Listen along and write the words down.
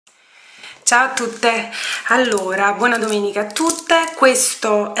Ciao a tutte, allora buona domenica a tutte,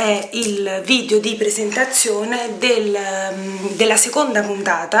 questo è il video di presentazione della seconda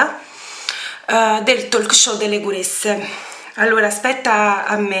puntata del talk show delle Guresse. Allora aspetta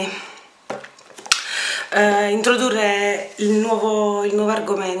a me introdurre il nuovo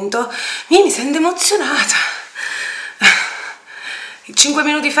argomento. Mi sento emozionata. 5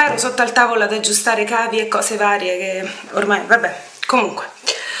 minuti fa ero sotto al tavolo ad aggiustare cavi e cose varie che ormai, vabbè, comunque.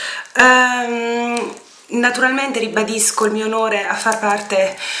 Naturalmente ribadisco il mio onore a far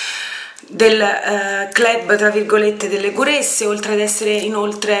parte del club, tra virgolette, delle Guresse, oltre ad essere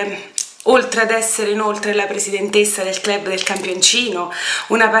inoltre la presidentessa del club del campioncino,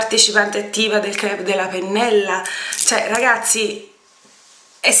 una partecipante attiva del club della pennella. Cioè, ragazzi,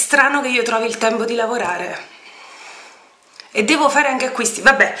 è strano che io trovi il tempo di lavorare. E devo fare anche acquisti,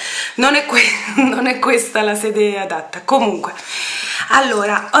 vabbè, non è questa la sede adatta. Comunque,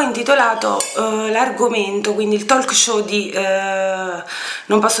 allora, ho intitolato l'argomento, quindi il talk show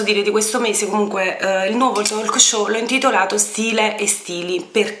non posso dire di questo mese, comunque il nuovo talk show l'ho intitolato Stile e stili.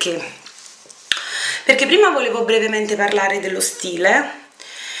 Perché? Perché prima volevo brevemente parlare dello stile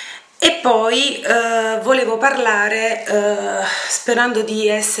e poi volevo parlare, sperando di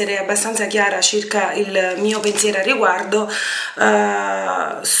essere abbastanza chiara circa il mio pensiero a riguardo,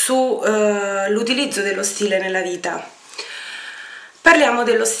 sull'utilizzo dello stile nella vita. Parliamo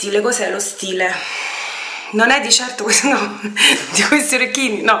dello stile. Cos'è lo stile? Non è di certo questo, no, di questi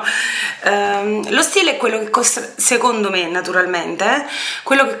orecchini, no. Lo stile è quello che, secondo me, naturalmente,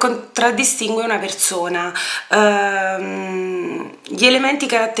 quello che contraddistingue una persona, gli elementi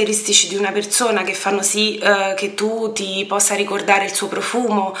caratteristici di una persona che fanno sì che tu ti possa ricordare il suo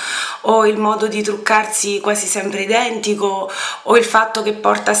profumo, o il modo di truccarsi quasi sempre identico, o il fatto che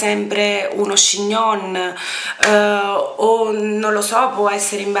porta sempre uno chignon, o non lo so, può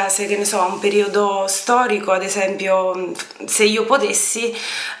essere in base, che ne so, a un periodo storico. Ad esempio, se io potessi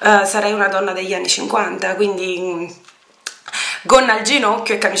sarei una donna degli anni 50, quindi gonna al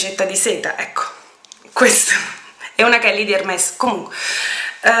ginocchio e camicetta di seta, ecco, questo è una Kelly di Hermès. Comunque,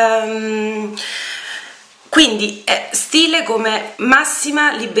 quindi è stile come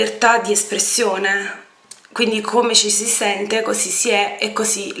massima libertà di espressione, quindi come ci si sente così si è e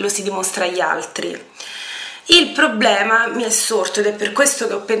così lo si dimostra agli altri. Il problema mi è sorto, ed è per questo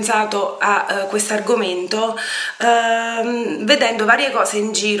che ho pensato a questo argomento, vedendo varie cose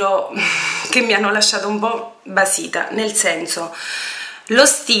in giro che mi hanno lasciato un po' basita, nel senso, lo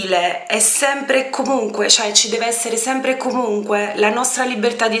stile è sempre e comunque, cioè ci deve essere sempre e comunque, la nostra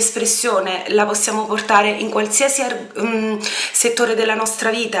libertà di espressione la possiamo portare in qualsiasi settore della nostra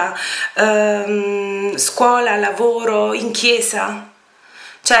vita, scuola, lavoro, in chiesa.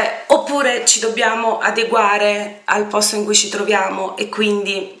 Cioè, oppure ci dobbiamo adeguare al posto in cui ci troviamo e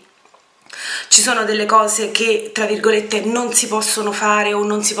quindi ci sono delle cose che, tra virgolette, non si possono fare o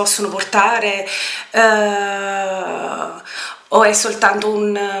non si possono portare, o è soltanto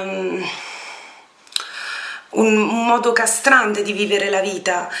un modo castrante di vivere la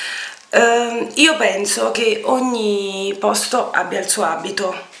vita. Io penso che ogni posto abbia il suo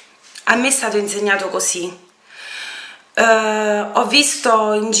abito. A me è stato insegnato così. Ho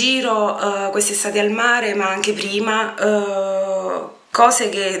visto in giro quest'estate al mare, ma anche prima, cose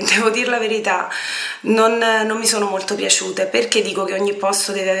che, devo dire la verità, non mi sono molto piaciute. Perché dico che ogni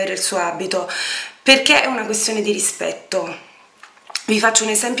posto deve avere il suo abito? Perché è una questione di rispetto. Vi faccio un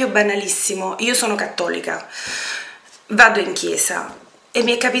esempio banalissimo. Io sono cattolica, vado in chiesa e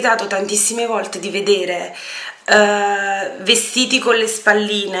mi è capitato tantissime volte di vedere vestiti con le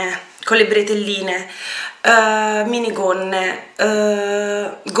spalline, con le bretelline, minigonne,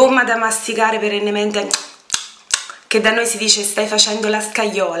 gomma da masticare perennemente, che da noi si dice stai facendo la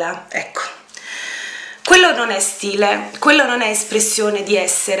scagliola. Ecco, quello non è stile, quello non è espressione di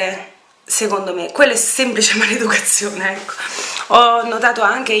essere, secondo me, quello è semplice maleducazione, ecco. Ho notato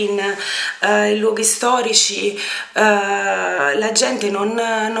anche in luoghi storici la gente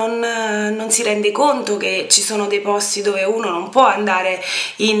non si rende conto che ci sono dei posti dove uno non può andare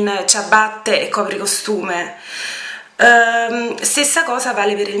in ciabatte e copricostume. Stessa cosa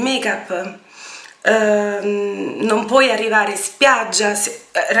vale per il make-up. Non puoi arrivare in spiaggia,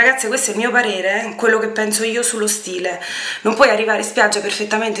 ragazzi, questo è il mio parere, quello che penso io sullo stile. Non puoi arrivare in spiaggia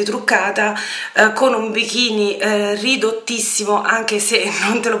perfettamente truccata, con un bikini ridottissimo, anche se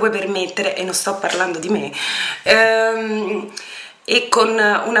non te lo puoi permettere, e non sto parlando di me, e con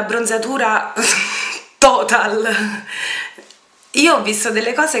una bronzatura total. Io ho visto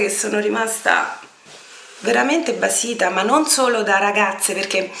delle cose che sono rimasta veramente basita, ma non solo da ragazze,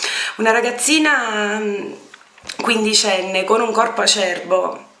 perché una ragazzina quindicenne con un corpo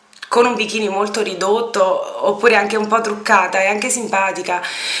acerbo con un bikini molto ridotto oppure anche un po' truccata è anche simpatica,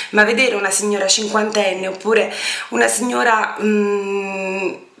 ma vedere una signora cinquantenne oppure una signora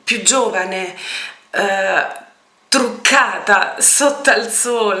più giovane truccata sotto al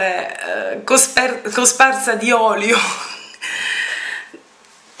sole, cosparsa di olio,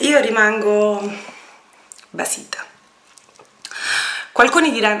 io rimango basita.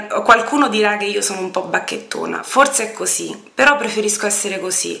 Qualcuno dirà che io sono un po' bacchettona, forse è così, però preferisco essere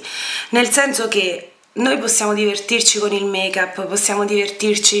così, nel senso che noi possiamo divertirci con il make-up, possiamo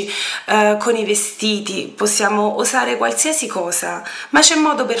divertirci con i vestiti, possiamo osare qualsiasi cosa, ma c'è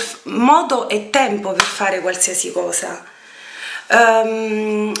modo e tempo per fare qualsiasi cosa.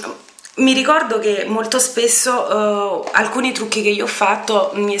 Mi ricordo che molto spesso alcuni trucchi che io ho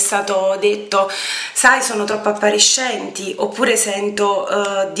fatto mi è stato detto: sai, sono troppo appariscenti, oppure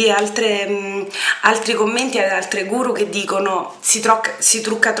sento di altri commenti ad altre guru che dicono si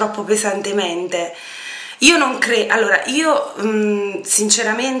trucca troppo pesantemente. Io non credo, allora io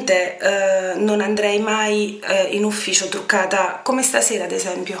sinceramente non andrei mai in ufficio truccata come stasera ad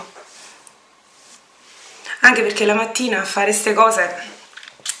esempio, anche perché la mattina a fare ste cose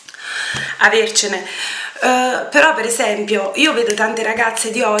avercene. Però per esempio io vedo tante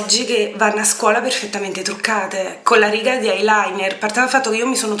ragazze di oggi che vanno a scuola perfettamente truccate, con la riga di eyeliner, partendo dal fatto che io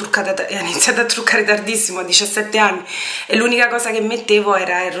mi sono truccata e ho iniziato a truccare tardissimo, a 17 anni, e l'unica cosa che mettevo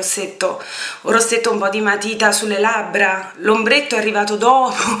era il rossetto, un rossetto, un po' di matita sulle labbra, l'ombretto è arrivato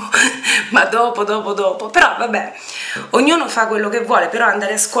dopo, ma dopo, però vabbè, ognuno fa quello che vuole, però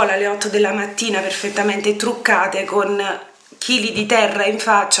andare a scuola alle 8 della mattina perfettamente truccate con chili di terra in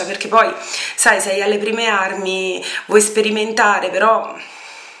faccia, perché poi sai, sei alle prime armi, vuoi sperimentare, però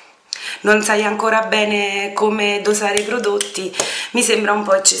non sai ancora bene come dosare i prodotti, mi sembra un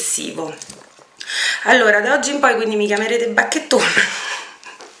po' eccessivo. Allora, da oggi in poi quindi mi chiamerete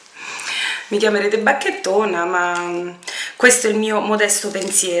bacchettona, ma questo è il mio modesto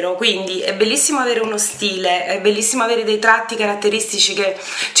pensiero. Quindi è bellissimo avere uno stile, è bellissimo avere dei tratti caratteristici che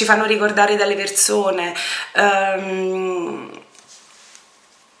ci fanno ricordare dalle persone,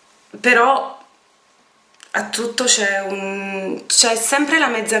 però a tutto c'è sempre la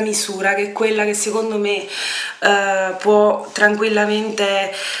mezza misura, che è quella che secondo me può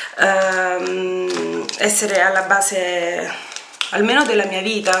tranquillamente essere alla base almeno della mia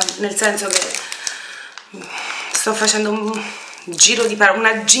vita, nel senso che sto facendo un giro di parole,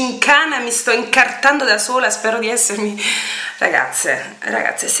 una gincana, mi sto incartando da sola, spero di essermi... Ragazze,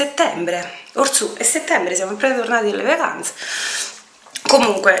 è settembre, orsù, è settembre, siamo appena tornati dalle vacanze.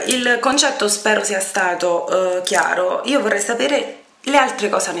 Comunque, il concetto spero sia stato chiaro. Io vorrei sapere le altre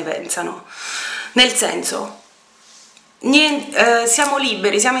cosa ne pensano, nel senso... siamo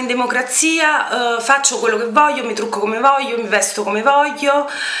liberi, siamo in democrazia, faccio quello che voglio, mi trucco come voglio, mi vesto come voglio,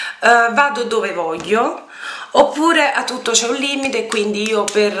 vado dove voglio, oppure a tutto c'è un limite e quindi io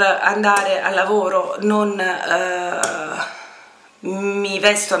per andare al lavoro non mi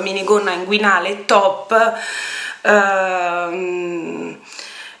vesto a minigonna inguinale e top,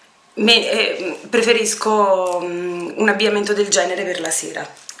 preferisco un abbigliamento del genere per la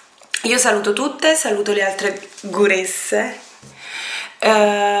sera. Io saluto tutte, saluto le altre guresse,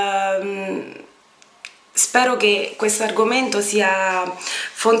 spero che questo argomento sia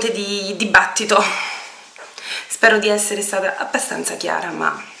fonte di dibattito, spero di essere stata abbastanza chiara,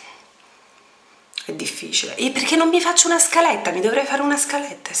 ma è difficile. E perché non mi faccio una scaletta? Mi dovrei fare una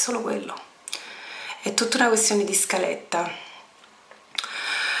scaletta, è solo quello, è tutta una questione di scaletta.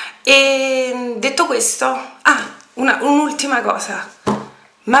 E detto questo, un'ultima cosa.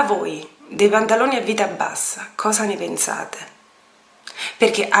 Ma voi dei pantaloni a vita bassa cosa ne pensate?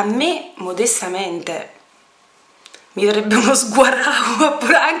 Perché a me modestamente mi verrebbe uno sguarao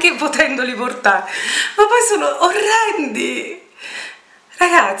anche potendoli portare, ma poi sono orrendi,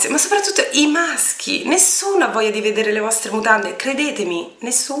 ragazzi, ma soprattutto i maschi, nessuno ha voglia di vedere le vostre mutande, credetemi,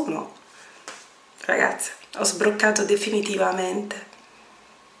 nessuno. Ragazzi, ho sbroccato definitivamente,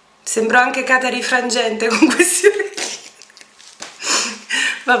 sembro anche Cata Rifrangente con questi orecchi.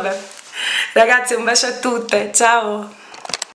 Vabbè, ragazzi, un bacio a tutte, ciao!